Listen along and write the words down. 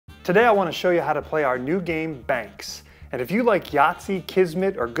Today I want to show you how to play our new game, BANX. And if you like Yahtzee,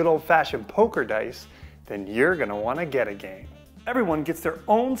 Kismet, or good old-fashioned poker dice, then you're going to want to get a game. Everyone gets their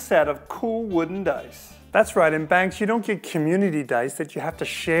own set of cool wooden dice. That's right, in BANX you don't get community dice that you have to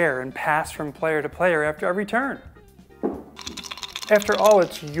share and pass from player to player after every turn. After all,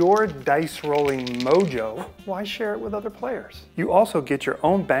 it's your dice rolling mojo. Why share it with other players? You also get your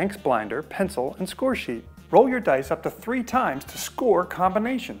own BANX Blinder, pencil, and score sheet. Roll your dice up to 3 times to score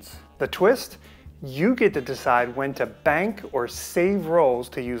combinations. The twist? You get to decide when to bank or save rolls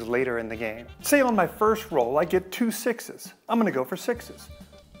to use later in the game. Say on my first roll I get 2 6s. I'm going to go for 6s.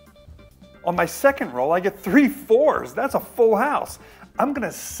 On my second roll I get 3 4s. That's a full house. I'm going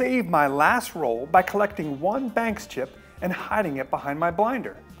to save my last roll by collecting 1 BANX chip and hiding it behind my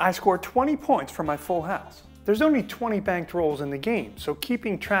blinder. I score 20 points for my full house. There's only 20 banked rolls in the game, so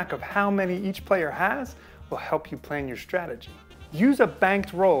keeping track of how many each player has will help you plan your strategy. Use a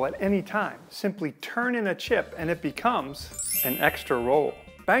banked roll at any time. Simply turn in a chip and it becomes an extra roll.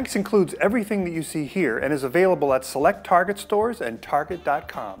 BANX includes everything that you see here and is available at select Target stores and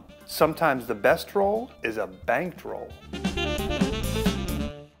Target.com. Sometimes the best roll is a banked roll.